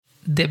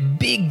The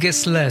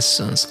biggest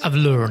lessons I've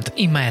learned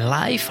in my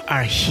life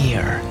are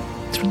here.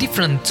 Through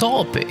different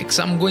topics,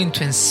 I'm going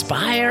to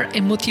inspire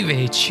and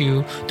motivate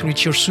you to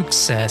reach your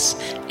success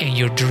and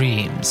your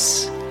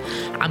dreams.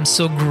 I'm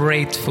so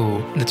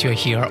grateful that you're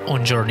here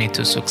on Journey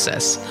to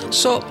Success.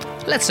 So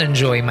let's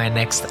enjoy my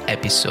next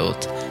episode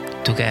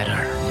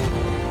together.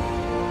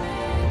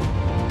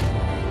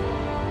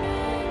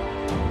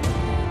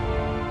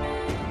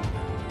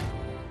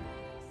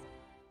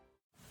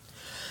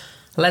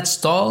 Let's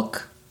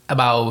talk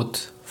about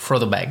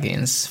Frodo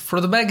Baggins.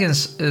 Frodo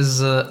Baggins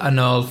is an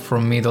elf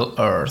from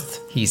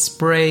Middle-earth. He's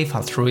brave,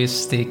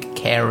 altruistic,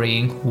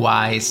 caring,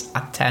 wise,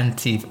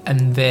 attentive,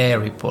 and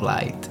very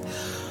polite.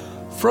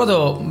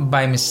 Frodo,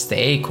 by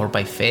mistake or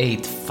by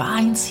fate,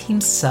 finds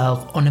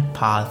himself on a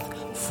path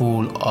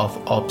full of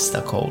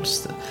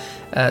obstacles,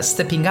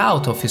 stepping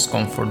out of his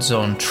comfort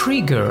zone,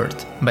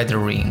 triggered by the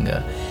ring.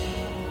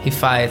 He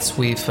fights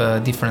with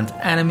different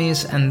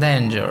enemies and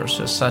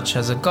dangers, such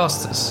as a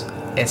ghostus,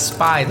 a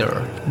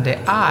spider, the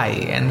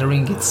eye, and the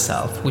ring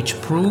itself, which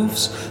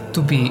proves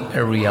to be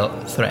a real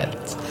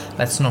threat.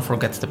 Let's not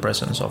forget the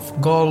presence of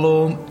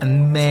Gollum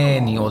and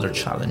many other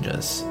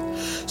challenges.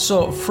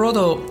 So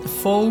Frodo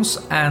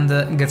falls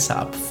and gets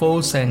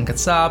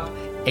up,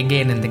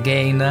 again and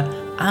again,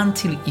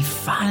 until he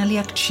finally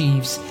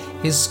achieves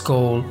his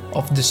goal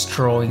of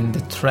destroying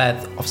the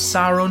threat of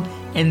Sauron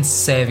and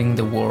saving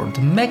the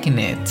world, making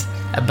it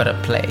a better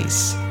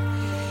place.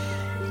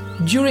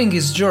 During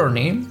his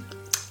journey,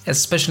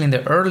 especially in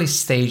the early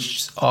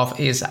stages of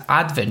his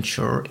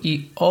adventure,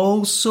 he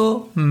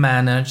also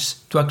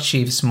managed to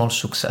achieve small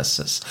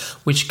successes,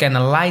 which can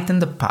lighten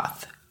the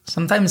path,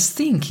 sometimes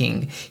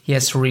thinking he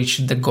has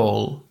reached the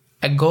goal,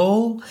 a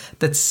goal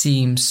that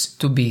seems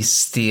to be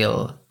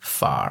still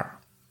far.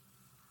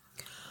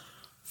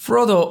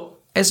 Frodo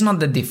is not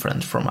that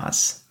different from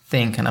us,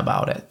 thinking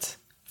about it.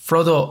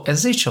 Frodo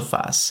is each of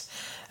us,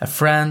 a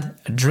friend,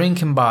 a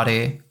drinking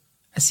buddy,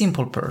 a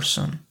simple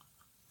person.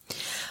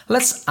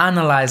 Let's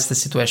analyze the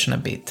situation a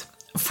bit.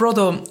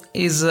 Frodo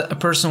is a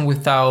person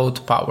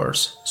without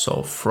powers,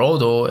 so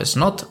Frodo is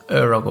not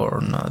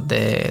Aragorn,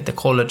 the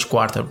college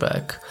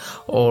quarterback,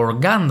 or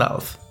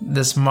Gandalf,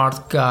 the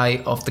smart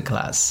guy of the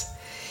class.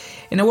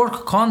 In a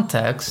work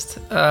context,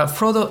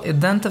 Frodo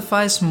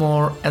identifies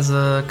more as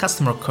a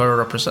customer care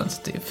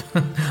representative,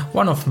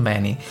 one of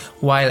many,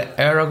 while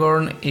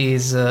Aragorn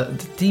is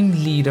the team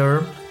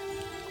leader,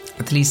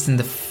 at least in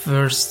the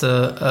first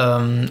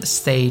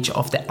stage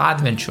of the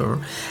adventure,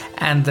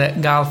 and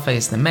Galfa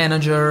is the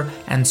manager,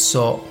 and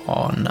so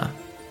on.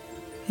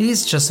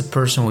 He's just a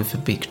person with a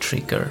big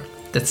trigger,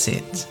 that's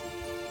it.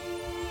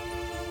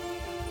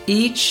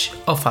 Each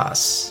of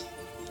us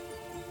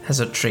has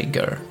a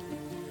trigger.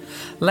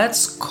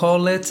 Let's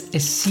call it a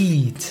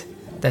seed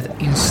that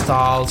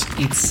installs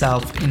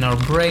itself in our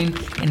brain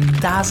and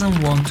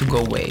doesn't want to go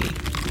away.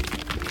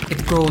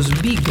 It grows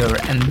bigger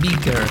and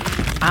bigger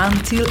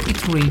until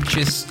it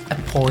reaches a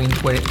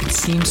point where it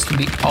seems to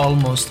be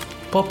almost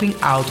popping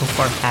out of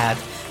our head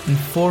and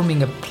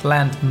forming a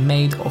plant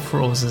made of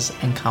roses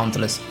and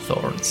countless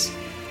thorns.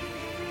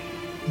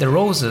 The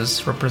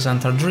roses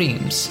represent our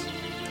dreams,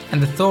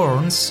 and the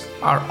thorns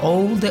are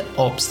all the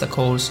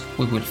obstacles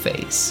we will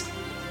face.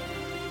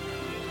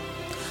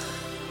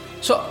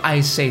 So I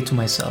say to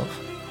myself,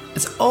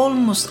 it's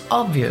almost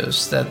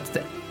obvious that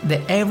the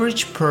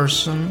average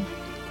person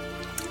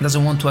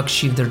doesn't want to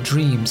achieve their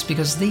dreams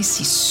because they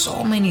see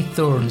so many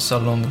thorns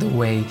along the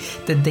way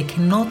that they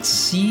cannot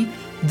see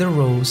the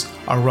rose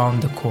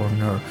around the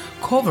corner,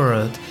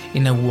 covered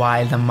in a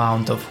wild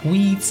amount of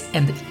weeds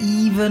and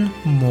even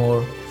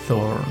more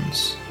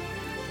thorns.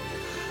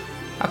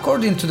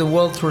 According to the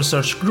World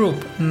Research Group,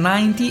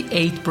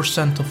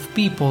 98% of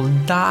people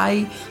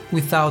die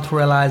without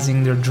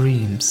realizing their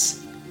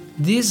dreams.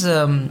 This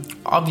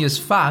obvious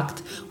fact,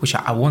 which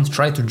I won't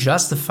try to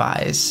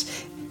justify,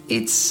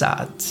 it's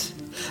sad.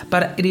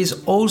 But it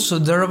is also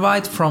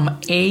derived from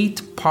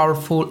 8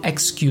 powerful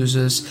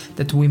excuses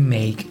that we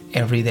make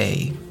every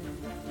day.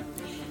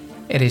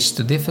 It is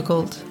too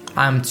difficult,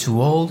 I'm too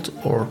old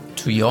or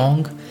too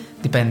young,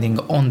 depending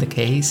on the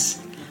case.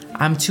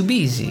 I'm too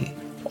busy.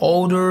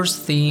 Others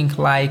think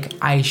like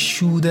I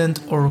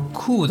shouldn't or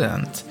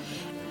couldn't.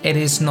 It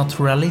is not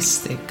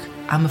realistic.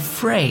 I'm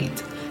afraid.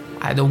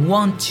 I don't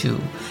want to.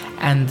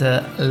 And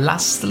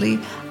lastly,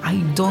 I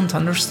don't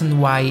understand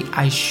why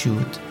I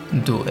should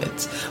do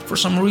it. For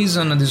some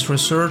reason, this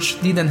research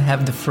didn't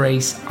have the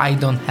phrase I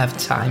don't have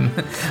time,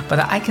 but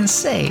I can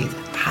say it.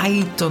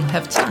 I don't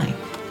have time.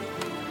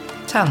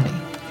 Tell me,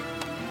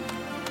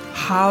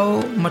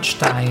 how much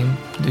time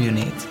do you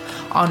need?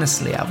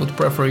 Honestly, I would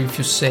prefer if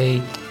you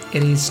say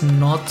it is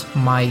not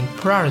my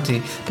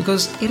priority,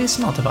 because it is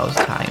not about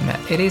time.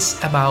 It is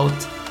about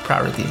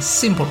priority,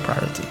 simple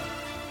priority.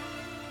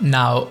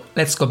 Now,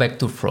 let's go back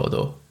to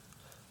Frodo.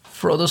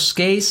 Frodo's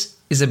case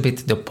is a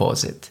bit the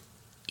opposite.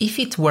 If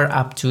it were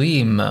up to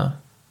him,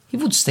 he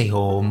would stay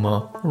home,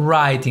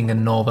 writing a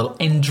novel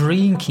and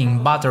drinking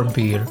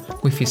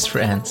butterbeer with his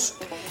friends.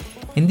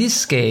 In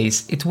this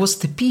case, it was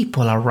the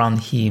people around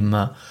him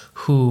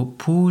who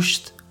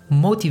pushed,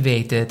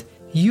 motivated,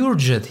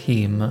 urged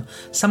him,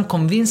 some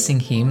convincing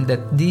him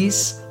that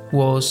this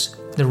was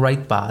the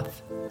right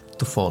path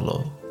to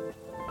follow.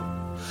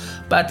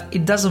 But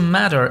it doesn't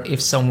matter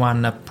if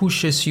someone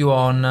pushes you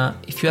on,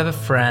 if you have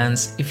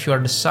friends, if you are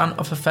the son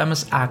of a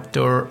famous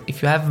actor,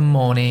 if you have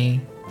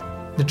money.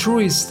 The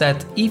truth is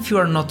that if you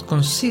are not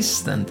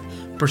consistent,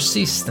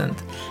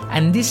 persistent,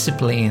 and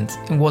disciplined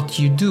in what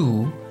you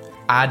do,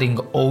 adding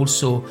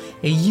also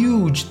a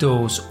huge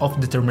dose of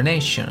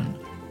determination,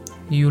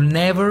 you'll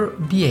never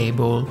be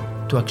able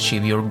to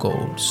achieve your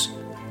goals.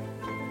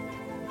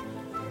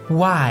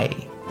 Why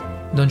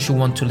don't you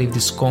want to leave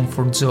this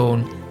comfort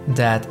zone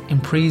that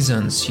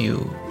imprisons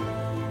you?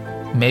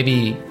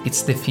 Maybe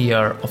it's the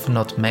fear of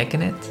not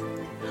making it?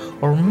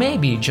 Or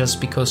maybe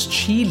just because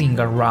chilling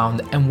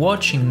around and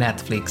watching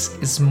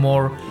Netflix is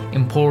more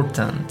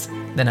important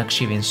than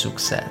achieving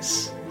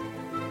success.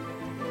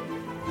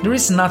 There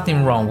is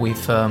nothing wrong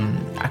with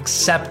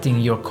accepting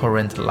your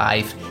current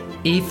life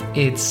if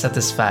it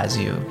satisfies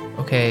you,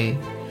 okay?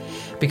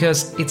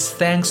 Because it's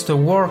thanks to a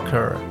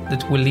worker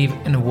that we live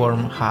in a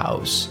warm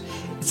house.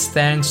 It's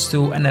thanks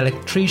to an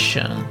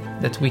electrician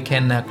that we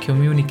can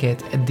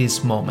communicate at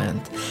this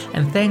moment.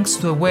 And thanks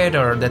to a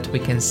waiter that we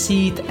can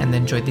sit and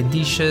enjoy the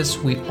dishes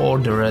we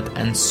ordered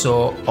and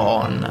so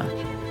on.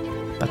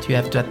 But you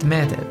have to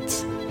admit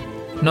it.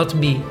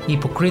 Not be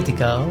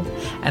hypocritical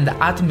and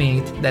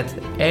admit that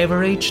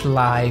average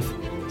life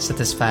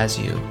satisfies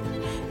you.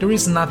 There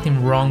is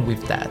nothing wrong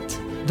with that.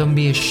 Don't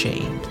be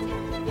ashamed.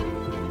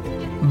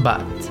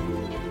 But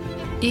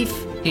if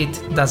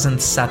it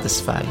doesn't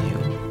satisfy you,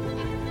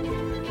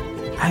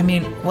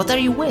 what are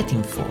you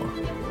waiting for?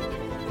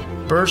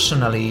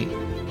 Personally,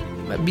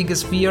 my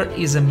biggest fear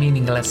is a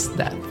meaningless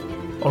death,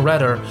 or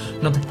rather,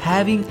 not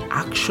having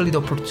actually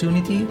the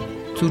opportunity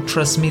to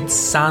transmit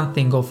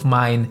something of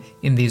mine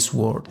in this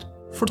world,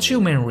 for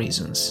two main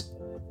reasons.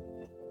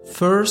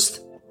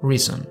 First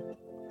reason,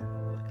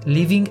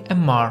 leaving a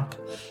mark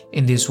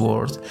in this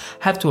world.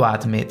 Have to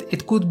admit,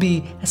 it could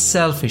be a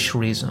selfish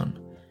reason.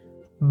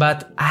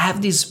 But I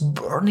have this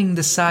burning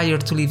desire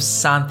to leave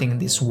something in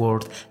this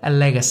world, a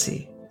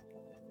legacy.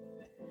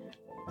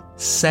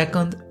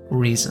 Second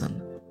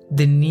reason,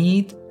 the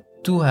need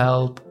to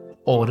help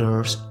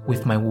others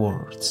with my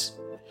words.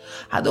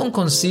 I don't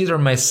consider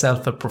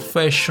myself a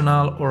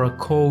professional or a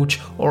coach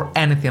or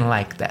anything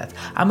like that.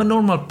 I'm a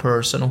normal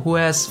person who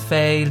has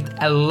failed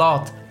a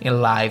lot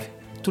in life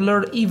to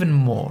learn even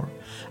more.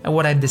 And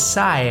what I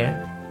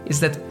desire is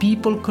that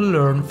people can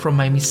learn from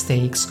my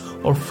mistakes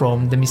or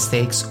from the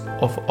mistakes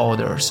of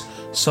others,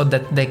 so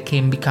that they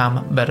can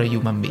become better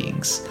human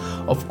beings.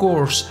 Of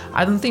course,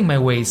 I don't think my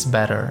way is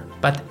better,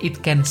 but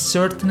it can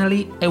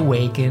certainly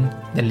awaken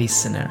the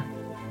listener,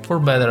 for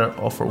better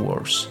or for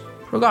worse,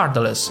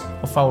 regardless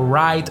of how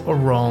right or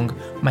wrong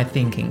my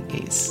thinking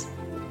is.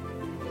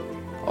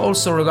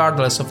 Also,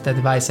 regardless of the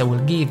advice I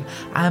will give,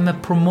 I am a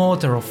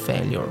promoter of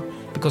failure,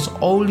 because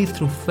only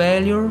through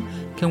failure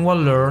can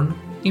one learn,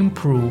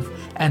 improve,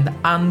 and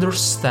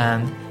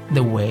understand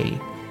the way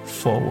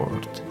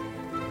forward.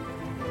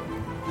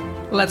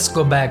 Let's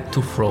go back to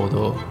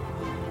Frodo.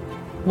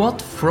 What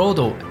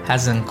Frodo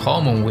has in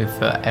common with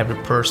every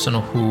person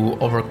who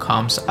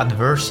overcomes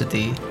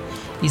adversity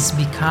is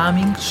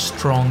becoming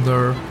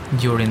stronger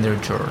during their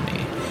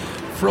journey.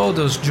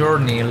 Frodo's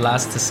journey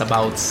lasts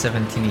about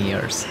 17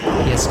 years.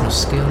 He has no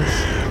skills,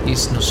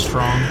 he's not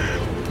strong,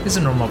 he's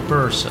a normal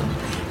person,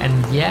 and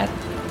yet,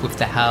 with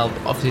the help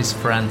of his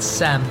friend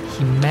Sam,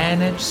 he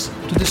managed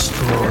to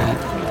destroy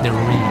the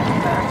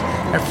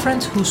ring. A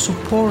friend who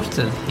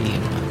supported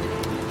him.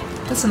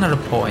 That's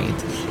another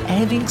point.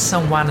 Having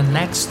someone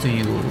next to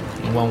you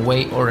in one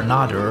way or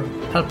another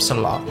helps a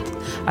lot.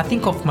 I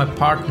think of my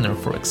partner,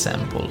 for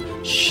example.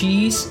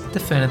 She's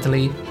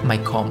definitely my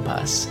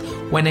compass.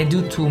 When I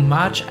do too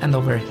much and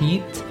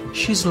overheat,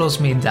 she slows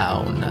me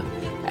down.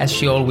 As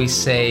she always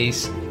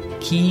says,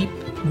 keep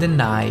the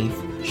knife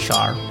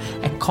sharp,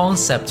 a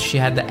concept she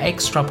had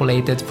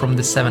extrapolated from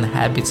the 7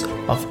 Habits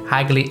of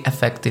Highly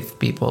Effective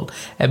People,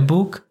 a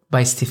book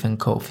by Stephen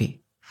Covey.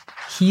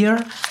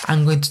 Here,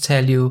 I'm going to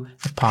tell you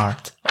a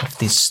part of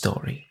this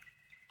story.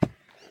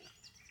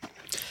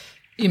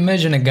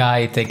 Imagine a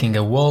guy taking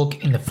a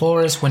walk in the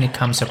forest when he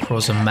comes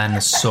across a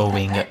man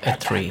sawing a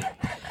tree.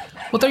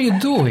 "What are you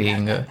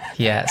doing?"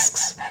 he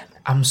asks.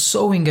 "I'm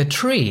sawing a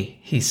tree,"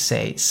 he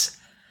says.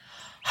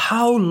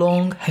 "How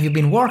long have you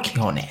been working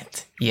on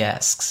it?" he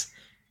asks.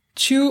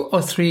 2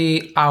 or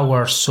 3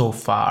 hours so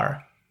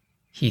far,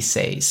 he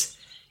says,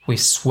 with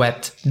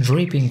sweat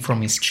dripping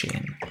from his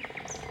chin.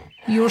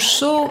 "Your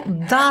saw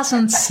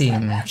doesn't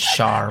seem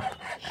sharp,"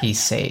 he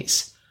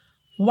says.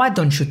 "Why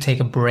don't you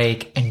take a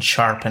break and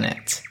sharpen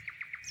it?"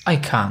 "I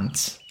can't.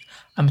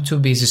 I'm too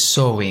busy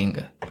sewing,"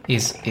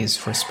 is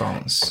his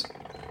response.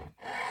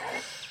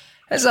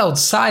 As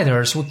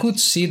outsiders, we could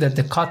see that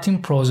the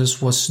cutting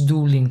process was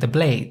duller the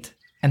blade,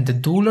 and the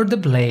duller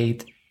the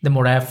blade, the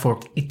more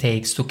effort it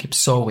takes to keep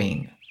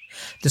sewing.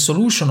 The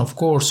solution, of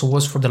course,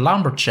 was for the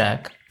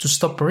lumberjack to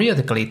stop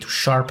periodically to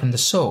sharpen the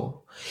saw.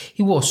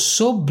 He was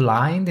so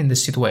blind in the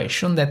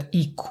situation that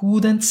he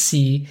couldn't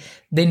see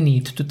the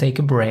need to take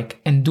a break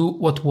and do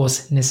what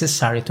was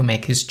necessary to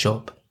make his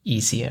job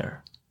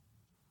easier.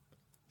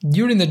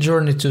 During the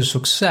journey to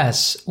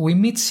success, we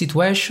meet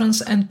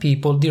situations and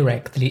people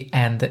directly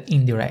and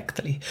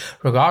indirectly,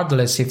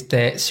 regardless if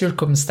the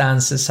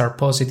circumstances are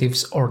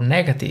positives or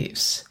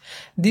negatives.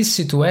 These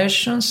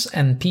situations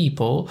and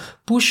people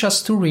push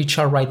us to reach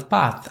our right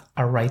path,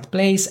 our right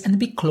place, and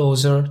be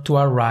closer to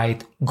our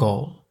right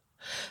goal.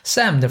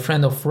 Sam, the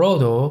friend of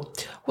Frodo,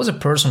 was a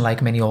person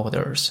like many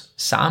others.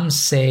 Some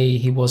say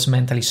he was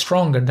mentally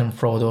stronger than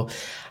Frodo.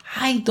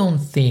 I don't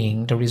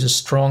think there is a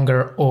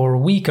stronger or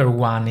weaker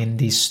one in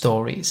these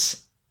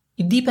stories.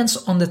 It depends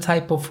on the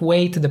type of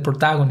weight the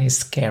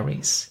protagonist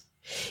carries.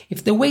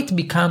 If the weight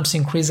becomes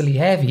increasingly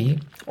heavy,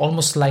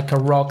 almost like a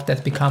rock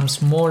that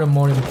becomes more and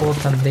more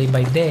important day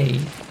by day,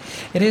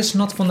 it is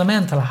not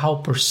fundamental how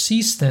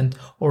persistent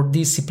or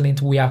disciplined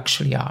we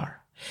actually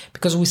are,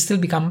 because we still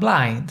become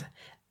blind.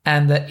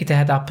 And it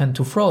had happened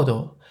to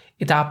Frodo.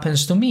 It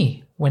happens to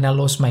me when I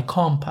lost my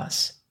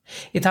compass.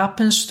 It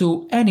happens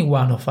to any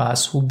one of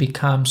us who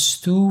becomes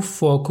too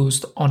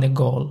focused on a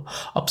goal,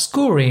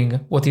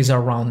 obscuring what is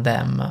around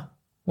them,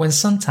 when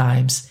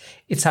sometimes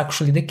it's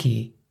actually the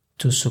key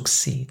to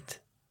succeed.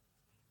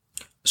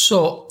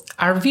 So,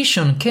 our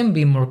vision can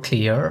be more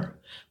clear.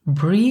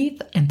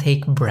 Breathe and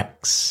take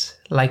breaks,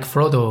 like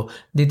Frodo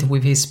did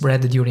with his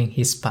bread during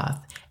his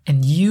path,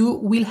 and you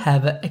will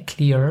have a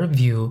clearer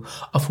view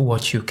of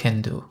what you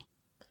can do.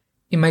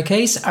 In my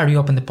case, I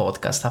reopened the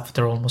podcast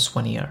after almost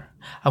 1 year.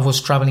 I was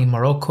traveling in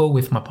Morocco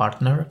with my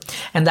partner,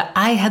 and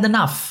I had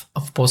enough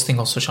of posting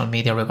on social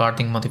media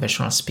regarding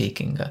motivational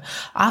speaking.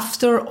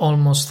 After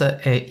almost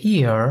a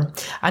year,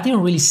 I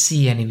didn't really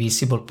see any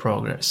visible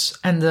progress,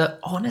 and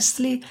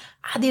honestly,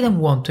 I didn't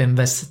want to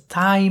invest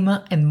time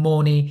and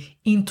money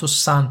into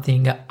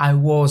something I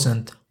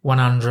wasn't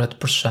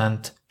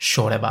 100%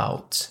 sure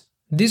about.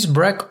 This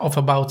break of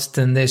about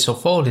 10 days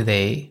of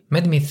holiday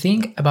made me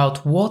think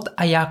about what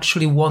I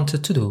actually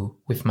wanted to do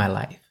with my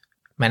life,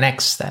 my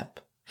next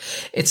step.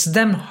 It's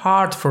damn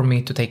hard for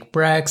me to take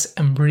breaks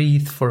and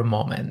breathe for a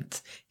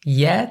moment.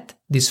 Yet,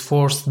 this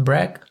forced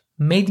break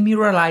made me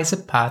realize a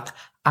path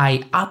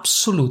I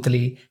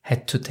absolutely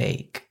had to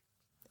take.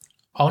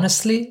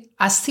 Honestly,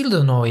 I still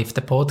don't know if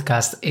the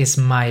podcast is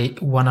my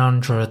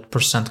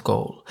 100%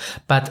 goal,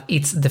 but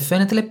it's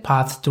definitely a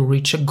path to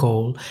reach a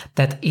goal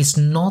that is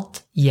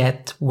not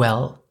yet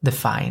well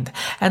defined.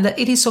 And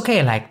it is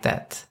okay like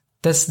that.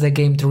 That's the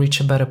game to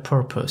reach a better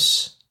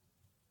purpose.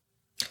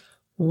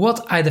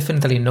 What I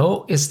definitely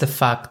know is the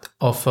fact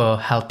of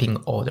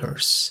helping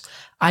others.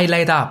 I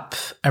light up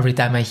every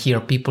time I hear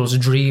people's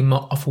dream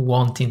of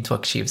wanting to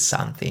achieve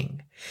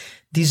something.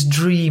 This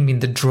dream in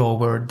the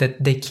drawer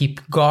that they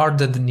keep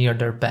guarded near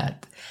their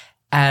bed,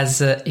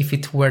 as if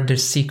it were their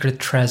secret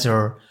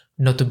treasure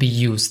not to be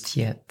used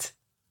yet.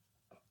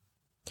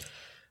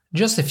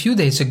 Just a few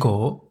days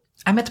ago,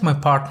 I met my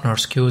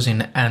partner's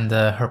cousin and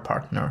her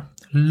partner,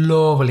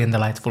 lovely and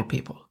delightful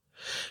people.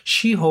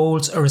 She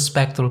holds a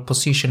respectable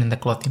position in the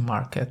clothing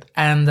market,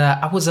 and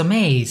I was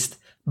amazed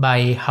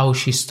by how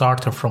she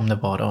started from the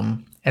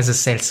bottom as a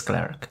sales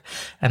clerk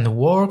and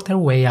worked her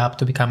way up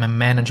to become a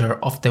manager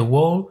of the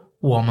whole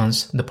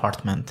women's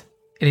department.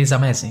 It is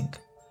amazing.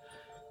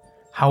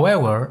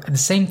 However, at the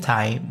same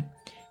time,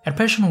 her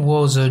passion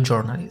was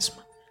journalism,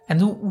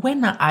 and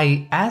when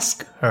I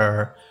asked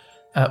her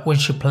when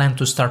she planned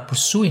to start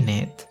pursuing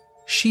it,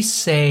 she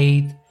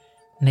said,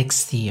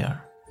 "Next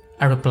year."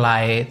 I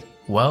replied,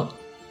 "Well,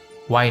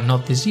 why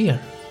not this year?"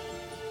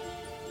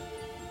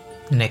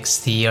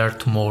 Next year,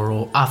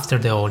 tomorrow, after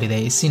the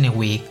holidays, in a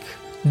week.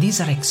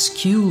 These are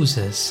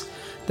excuses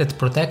that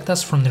protect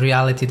us from the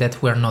reality that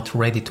we are not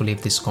ready to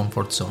leave this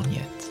comfort zone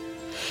yet.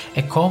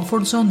 A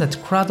comfort zone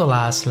that cradles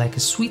us like a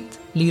sweet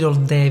little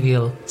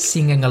devil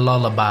singing a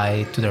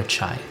lullaby to their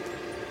child.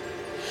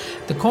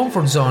 The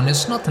comfort zone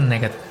is not a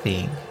negative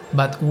thing,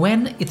 but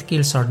when it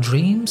kills our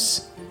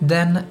dreams,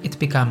 then it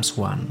becomes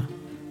one.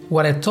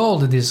 What I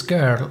told this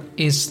girl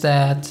is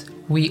that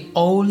we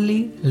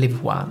only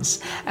live once,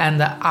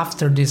 and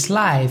after this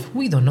life,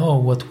 we don't know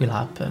what will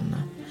happen.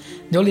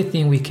 The only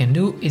thing we can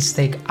do is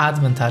take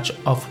advantage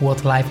of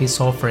what life is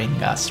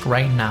offering us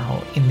right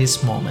now, in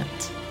this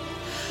moment.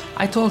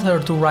 I told her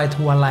to write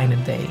 1 line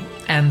a day,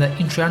 and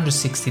in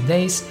 360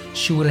 days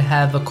she will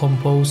have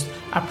composed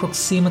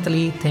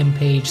approximately 10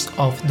 pages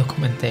of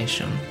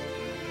documentation.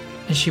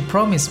 And she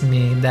promised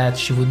me that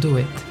she would do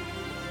it.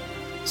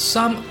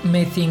 Some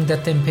may think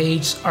that 10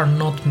 pages are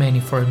not many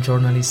for a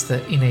journalist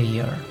in a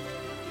year,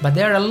 but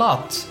they are a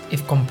lot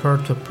if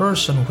compared to a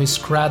person who is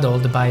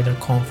cradled by their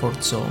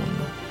comfort zone.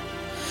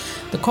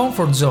 The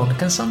comfort zone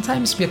can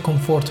sometimes be a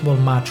comfortable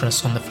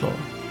mattress on the floor,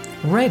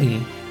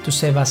 ready to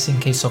save us in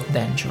case of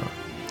danger.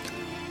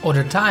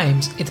 Other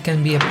times it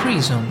can be a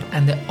prison,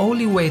 and the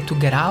only way to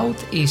get out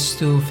is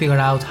to figure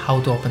out how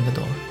to open the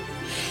door.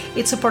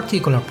 It's a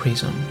particular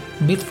prison,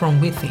 built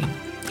from within,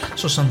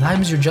 so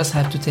sometimes you just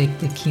have to take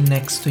the key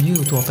next to you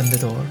to open the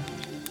door.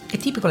 A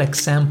typical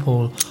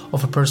example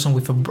of a person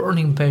with a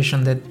burning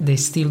passion that they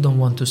still don't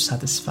want to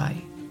satisfy.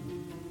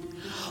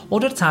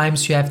 Other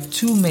times you have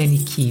too many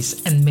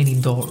keys and many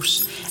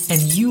doors,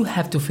 and you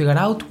have to figure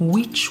out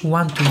which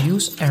one to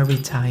use every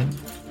time.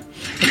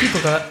 A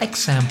typical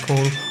example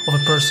of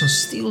a person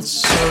still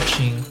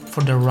searching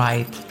for the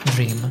right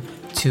dream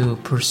to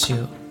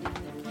pursue.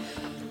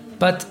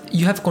 But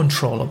you have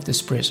control of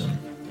this prison.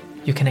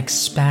 You can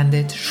expand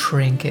it,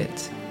 shrink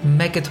it,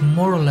 make it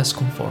more or less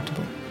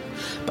comfortable.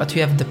 But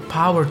you have the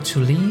power to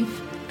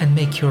live and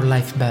make your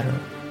life better.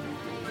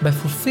 By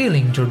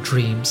fulfilling your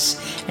dreams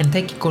and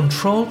taking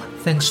control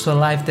thanks to a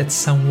life that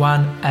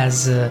someone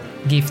has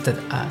gifted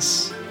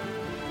us.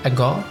 A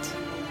god,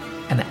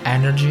 an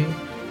energy,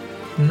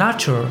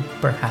 nature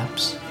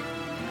perhaps.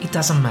 It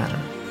doesn't matter.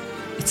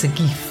 It's a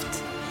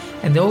gift.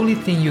 And the only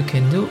thing you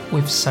can do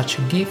with such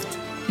a gift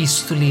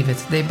is to live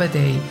it day by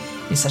day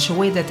in such a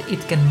way that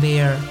it can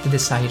bear the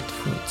desired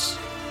fruits.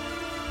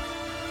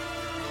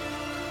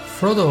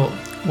 Frodo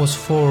was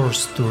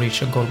forced to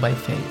reach a goal by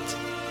fate.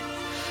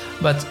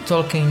 But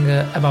talking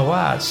about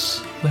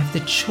us, we have the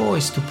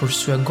choice to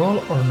pursue a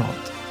goal or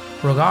not,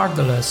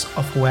 regardless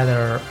of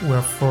whether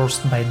we're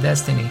forced by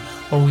destiny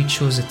or we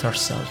choose it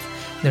ourselves.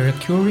 The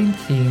recurring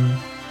theme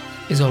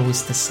is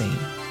always the same: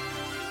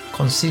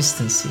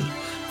 consistency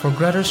for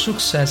greater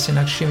success in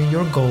achieving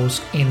your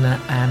goals in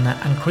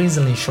an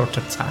increasingly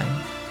shorter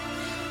time.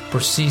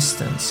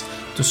 Persistence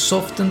to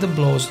soften the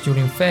blows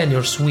during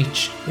failures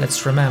which,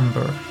 let's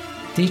remember,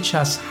 teach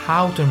us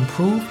how to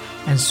improve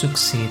and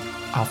succeed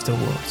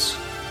afterwards.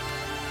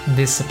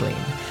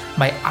 Discipline.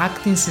 By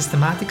acting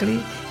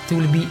systematically, it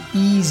will be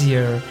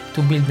easier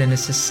to build the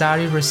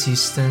necessary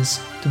resistance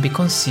to be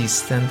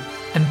consistent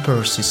and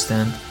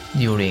persistent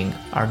during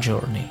our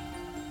journey.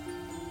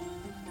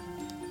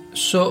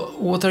 So,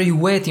 what are you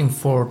waiting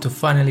for to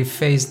finally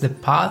face the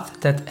path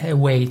that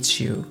awaits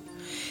you?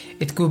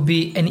 It could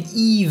be an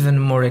even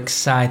more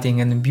exciting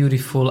and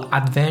beautiful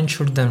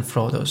adventure than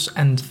Frodo's,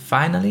 and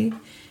finally,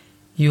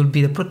 you'll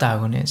be the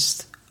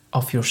protagonist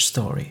of your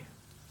story.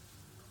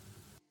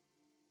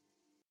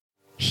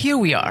 Here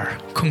we are.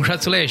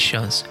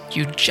 Congratulations!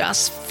 You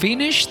just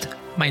finished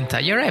my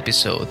entire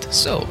episode.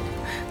 So,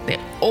 the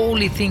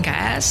only thing I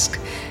ask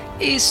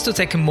is to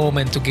take a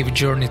moment to give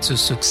Journey to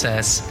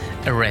Success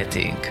a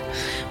rating.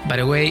 By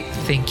the way,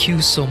 thank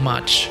you so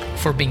much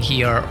for being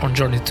here on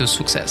Journey to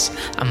Success.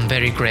 I'm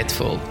very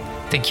grateful.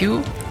 Thank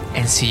you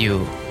and see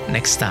you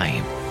next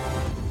time.